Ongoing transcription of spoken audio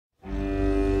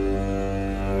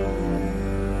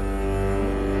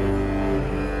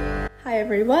Hi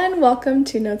everyone, welcome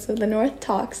to Notes of the North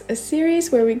Talks, a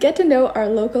series where we get to know our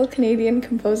local Canadian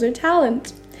composer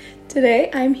talent.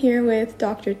 Today I'm here with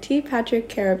Dr. T. Patrick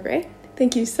Carrabré.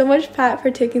 Thank you so much, Pat,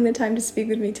 for taking the time to speak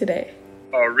with me today.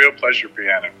 Oh, real pleasure,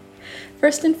 Brianna.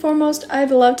 First and foremost,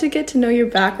 I'd love to get to know your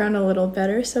background a little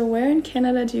better, so where in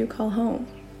Canada do you call home?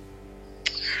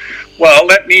 Well,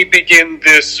 let me begin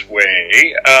this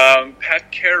way.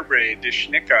 Pat Carrabré,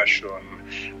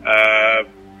 Dishnikashun.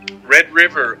 Red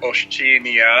River,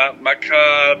 Oshchinia,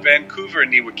 Maka, Vancouver,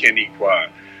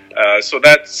 Niwakenikwa. So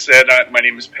that said, my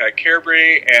name is Pat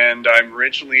Carrabré, and I'm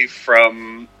originally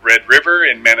from Red River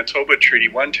in Manitoba, Treaty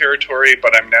 1 territory,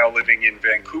 but I'm now living in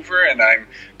Vancouver, and I'm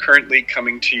currently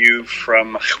coming to you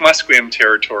from Musqueam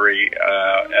territory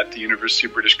at the University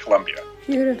of British Columbia.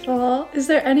 Beautiful. Is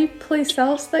there any place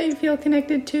else that you feel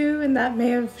connected to and that may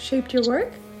have shaped your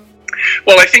work?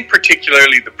 Well, I think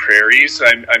particularly the prairies.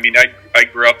 I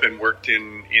grew up and worked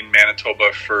in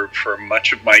Manitoba for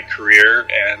much of my career,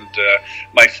 and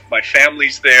my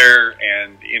family's there.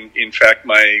 And in fact,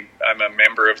 I'm a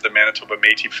member of the Manitoba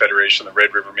Métis Federation, the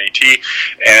Red River Métis,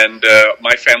 and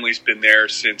my family's been there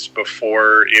since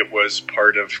before it was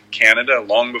part of Canada,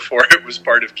 long before it was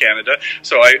part of Canada.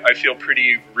 So I feel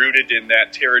pretty rooted in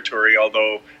that territory.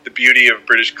 Although the beauty of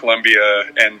British Columbia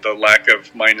and the lack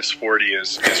of minus 40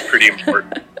 is pretty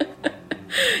important.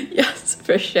 Yes,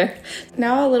 for sure.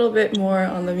 Now a little bit more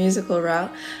on the musical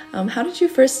route. How did you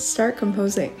first start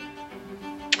composing?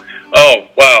 Oh,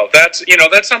 wow. That's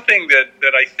something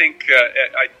that I think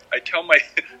I tell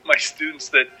my students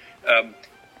that,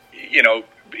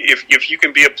 if you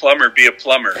can be a plumber, be a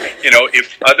plumber.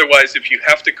 If you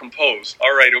have to compose,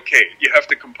 all right, okay, you have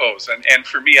to compose. And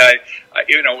for me,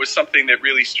 it was something that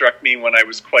really struck me when I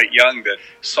was quite young, that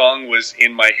song was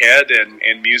in my head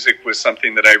and music was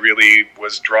something that I really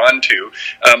was drawn to.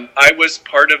 I was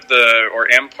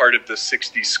am part of the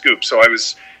 60s Scoop, so I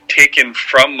was taken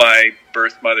from my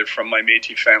birth mother, from my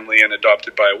Métis family, and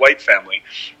adopted by a white family,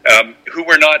 who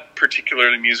were not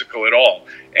particularly musical at all.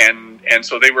 And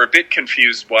so they were a bit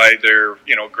confused why their,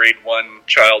 grade 1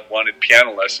 child wanted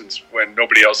piano lessons when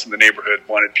nobody else in the neighborhood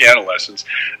wanted piano lessons.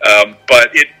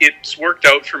 But it's worked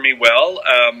out for me well.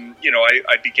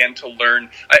 I began to learn.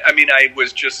 I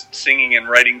was just singing and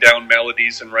writing down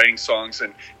melodies and writing songs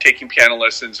and taking piano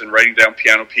lessons and writing down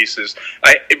piano pieces.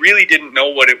 I really didn't know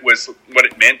what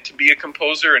it meant to be a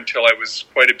composer until I was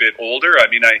quite a bit older.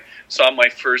 I saw my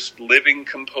first living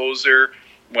composer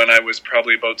when I was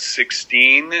probably about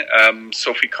 16,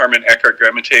 Sophie Carmen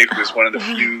Eckhart-Gramate, who was one of the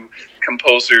few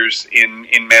composers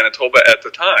in Manitoba at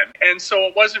the time. And so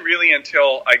it wasn't really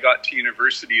until I got to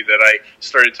university that I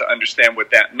started to understand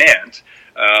what that meant.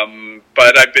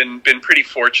 But I've been pretty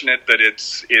fortunate that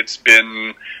it's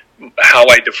been how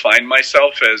I define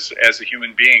myself as a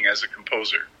human being, as a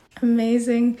composer.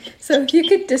 Amazing. So if you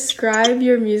could describe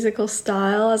your musical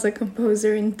style as a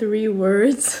composer in 3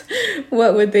 words,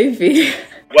 what would they be?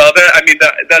 Well,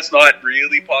 that's not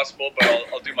really possible, but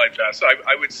I'll do my best.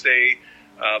 I would say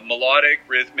melodic,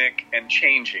 rhythmic, and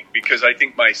changing, because I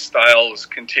think my style is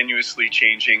continuously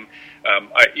changing.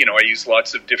 I use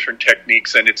lots of different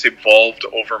techniques, and it's evolved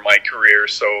over my career.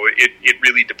 So it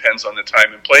really depends on the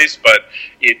time and place, but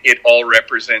it all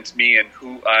represents me and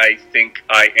who I think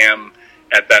I am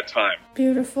at that time.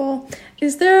 Beautiful.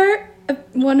 Is there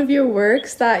one of your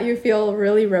works that you feel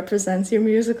really represents your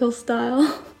musical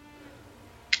style?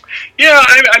 Yeah,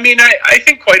 I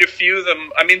think quite a few of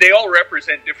them. They all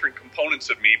represent different components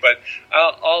of me, but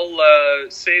I'll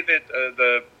say that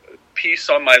the piece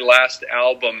on my last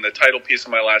album, the title piece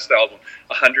on my last album,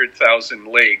 100,000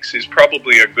 Lakes, is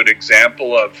probably a good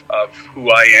example of who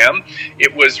I am.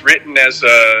 It was written as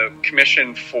a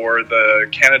commission for the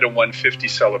Canada 150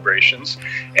 celebrations,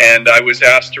 and I was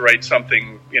asked to write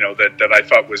something, that I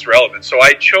thought was relevant. So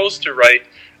I chose to write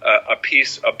a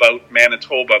piece about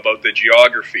Manitoba, about the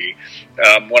geography.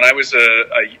 When I was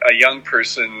a young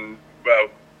person,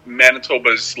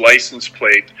 Manitoba's license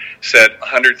plate said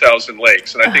 100,000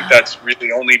 lakes, and I think that's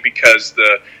really only because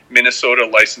the Minnesota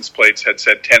license plates had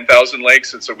said 10,000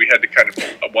 lakes, and so we had to kind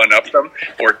of one-up them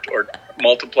or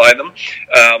multiply them.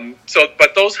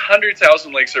 But those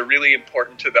 100,000 lakes are really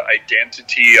important to the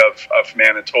identity of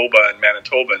Manitoba and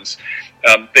Manitobans.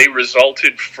 They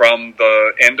resulted from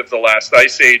the end of the last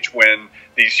ice age, when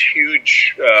these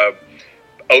huge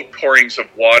outpourings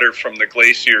of water from the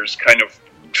glaciers kind of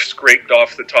scraped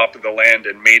off the top of the land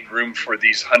and made room for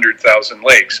these 100,000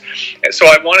 lakes. And so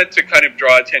I wanted to kind of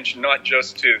draw attention not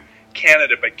just to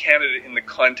Canada, but Canada in the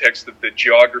context of the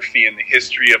geography and the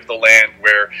history of the land,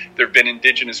 where there have been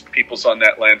Indigenous peoples on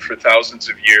that land for thousands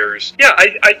of years. Yeah,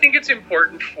 I think it's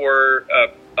important for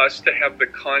us to have the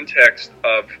context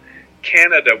of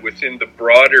Canada within the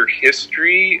broader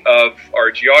history of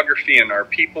our geography and our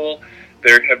people.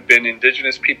 There have been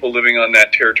Indigenous people living on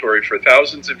that territory for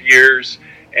thousands of years,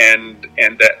 and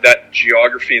that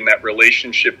geography and that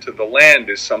relationship to the land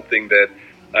is something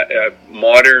that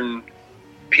modern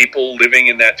people living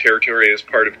in that territory as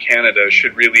part of Canada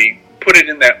should really put it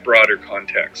in that broader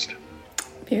context.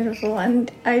 Beautiful.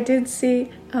 And I did see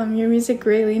your music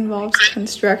greatly involves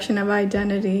construction of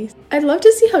identity. I'd love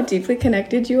to see how deeply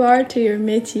connected you are to your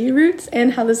Métis roots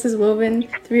and how this is woven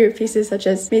through your pieces such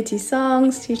as Métis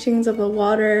songs, teachings of the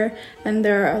water, and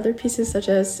there are other pieces such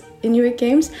as Inuit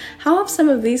games. How have some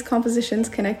of these compositions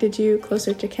connected you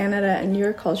closer to Canada and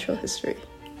your cultural history?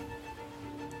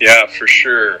 Yeah, for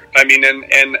sure. I mean,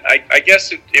 and I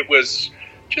guess it was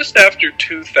just after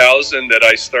 2000 that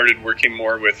I started working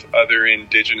more with other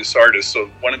Indigenous artists. So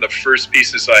one of the first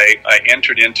pieces I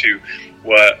entered into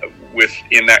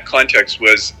in that context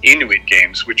was Inuit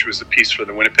Games, which was a piece for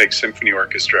the Winnipeg Symphony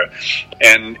Orchestra.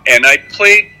 And I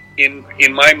played, in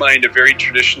my mind, a very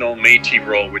traditional Métis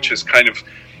role, which is kind of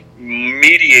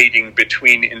mediating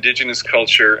between Indigenous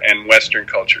culture and Western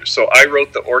culture. So I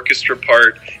wrote the orchestra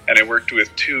part, and I worked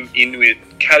with two Inuit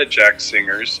Katajak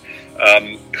singers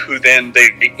who then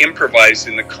they improvised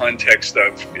in the context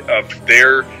of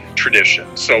their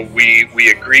tradition. So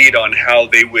we agreed on how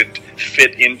they would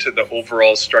fit into the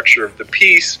overall structure of the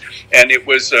piece, and it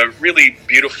was a really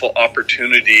beautiful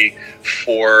opportunity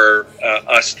for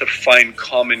us to find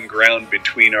common ground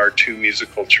between our two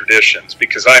musical traditions.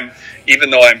 Because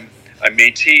even though I'm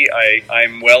Métis,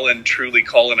 I'm well and truly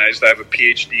colonized. I have a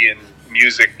PhD in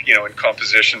music, in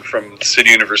composition from the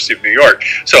City University of New York.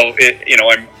 So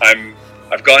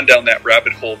I've gone down that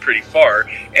rabbit hole pretty far,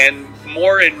 and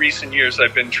more in recent years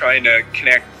I've been trying to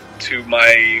connect to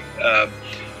my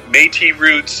Métis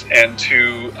roots and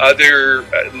to other,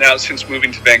 now since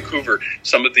moving to Vancouver,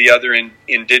 some of the other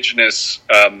Indigenous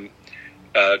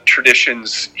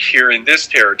traditions here in this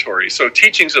territory. So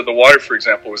Teachings of the Water, for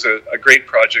example, was a great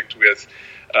project with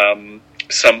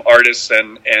some artists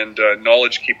and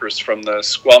knowledge keepers from the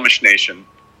Squamish Nation.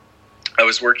 I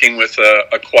was working with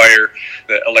a choir,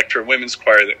 the Electra Women's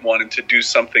Choir, that wanted to do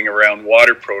something around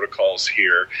water protocols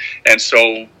here. And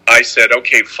so I said,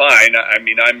 okay, fine. I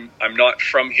mean, I'm not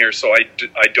from here, so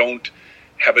I don't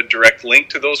have a direct link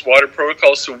to those water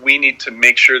protocols, so we need to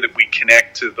make sure that we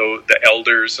connect to the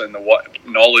elders and the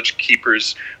knowledge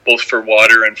keepers, both for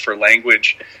water and for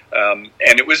language. And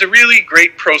it was a really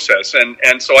great process,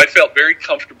 and so I felt very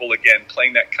comfortable again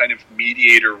playing that kind of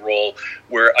mediator role,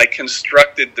 where I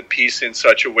constructed the piece in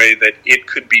such a way that it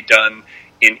could be done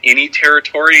in any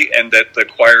territory, and that the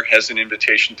choir has an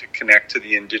invitation to connect to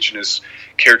the Indigenous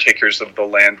caretakers of the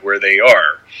land where they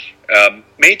are.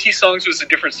 Métis Songs was a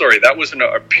different story. That was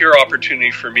a pure opportunity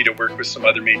for me to work with some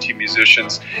other Métis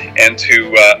musicians and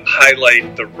to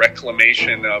highlight the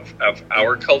reclamation of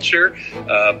our culture,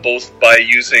 both by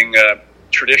using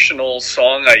traditional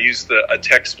song. I used a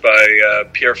text by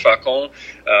Pierre Facon,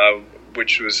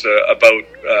 which was about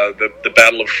the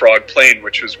Battle of Frog Plain,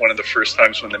 which was one of the first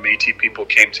times when the Métis people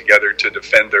came together to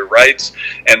defend their rights.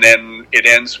 And then it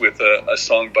ends with a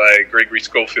song by Gregory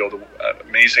Schofield, an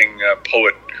amazing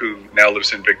poet who now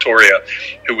lives in Victoria,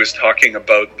 who was talking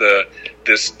about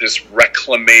this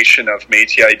reclamation of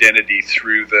Métis identity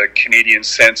through the Canadian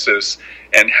census,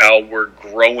 and how we're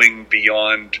growing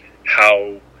beyond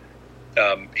how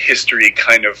history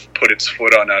kind of put its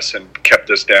foot on us and kept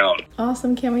us down.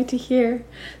 Awesome, can't wait to hear.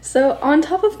 So on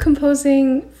top of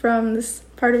composing from this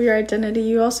part of your identity,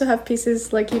 you also have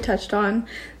pieces, like you touched on,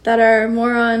 that are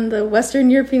more on the Western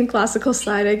European classical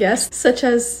side, I guess, such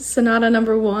as Sonata No.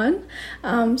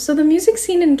 1. So the music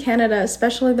scene in Canada,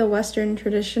 especially the Western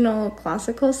traditional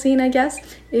classical scene, I guess,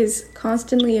 is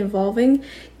constantly evolving.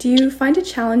 Do you find it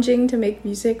challenging to make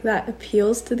music that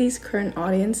appeals to these current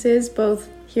audiences, both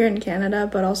here in Canada,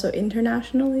 but also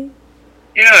internationally?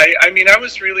 Yeah, I mean, I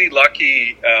was really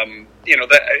lucky,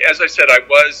 that, as I said, I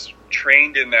was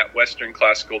trained in that Western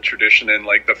classical tradition, and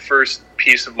like the first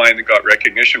piece of mine that got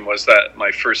recognition was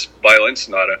my first violin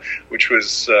sonata, which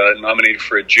was nominated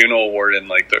for a Juno Award in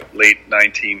like the late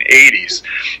 1980s.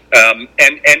 And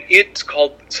it's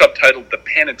subtitled The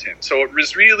Penitent. So it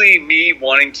was really me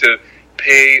wanting to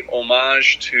pay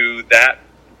homage to that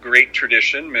great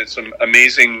tradition, some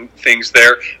amazing things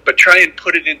there, but try and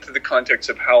put it into the context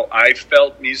of how I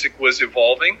felt music was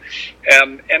evolving.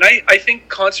 And I think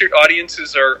concert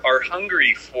audiences are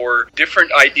hungry for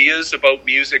different ideas about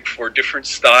music, for different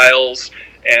styles,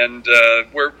 and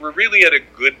we're really at a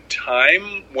good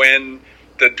time when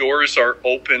the doors are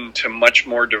open to much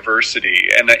more diversity.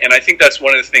 And I think that's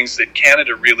one of the things that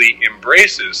Canada really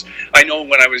embraces. I know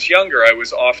when I was younger, I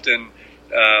was often...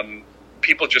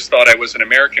 people just thought I was an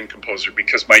American composer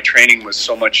because my training was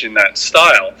so much in that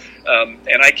style.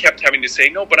 And I kept having to say,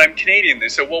 no, but I'm Canadian. They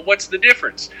said, well, what's the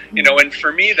difference? You know, and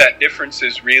for me, that difference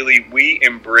is really we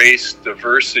embrace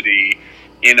diversity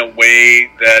in a way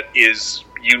that is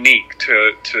unique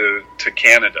to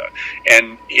Canada.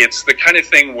 And it's the kind of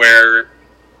thing where,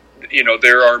 you know,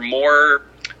 there are more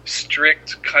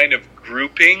strict kind of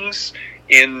groupings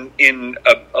in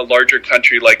a larger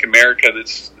country like America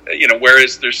that's, you know,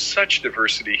 whereas there's such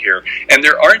diversity here. And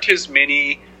there aren't as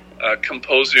many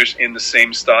composers in the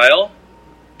same style.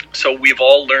 So we've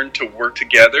all learned to work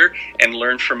together and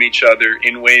learn from each other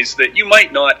in ways that you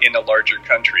might not in a larger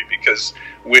country, because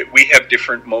we have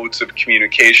different modes of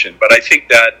communication. But I think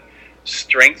that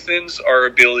strengthens our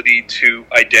ability to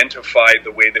identify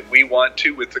the way that we want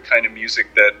to with the kind of music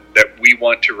that we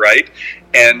want to write.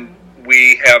 And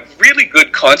we have really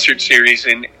good concert series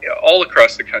in all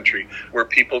across the country where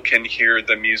people can hear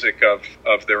the music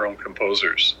of their own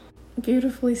composers.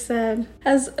 Beautifully said.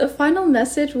 As a final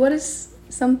message, what is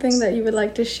something that you would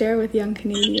like to share with young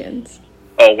Canadians?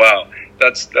 Oh, wow.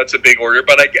 That's a big order.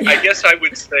 But I guess I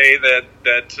would say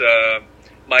that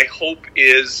my hope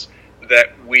is that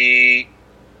we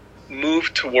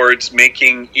move towards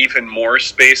making even more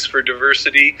space for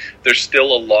diversity. There's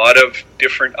still a lot of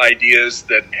different ideas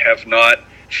that have not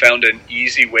found an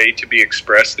easy way to be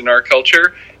expressed in our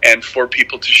culture, and for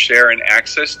people to share and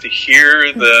access to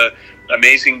hear the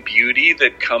amazing beauty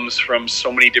that comes from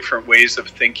so many different ways of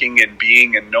thinking and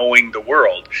being and knowing the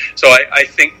world. So I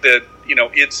think that, you know,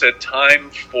 it's a time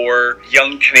for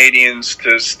young Canadians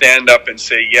to stand up and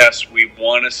say, yes, we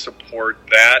want to support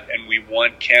that, and we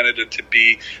want Canada to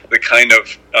be the kind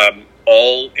of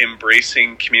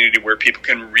all-embracing community where people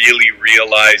can really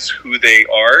realize who they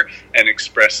are and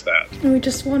express that. And we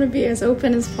just want to be as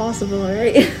open as possible,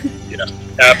 right? Yeah,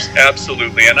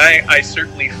 absolutely. And I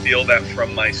certainly feel that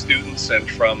from my students and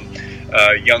from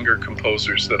younger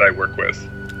composers that I work with.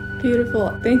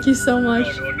 Beautiful. Thank you so much.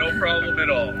 No problem at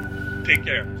all. Take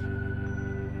care.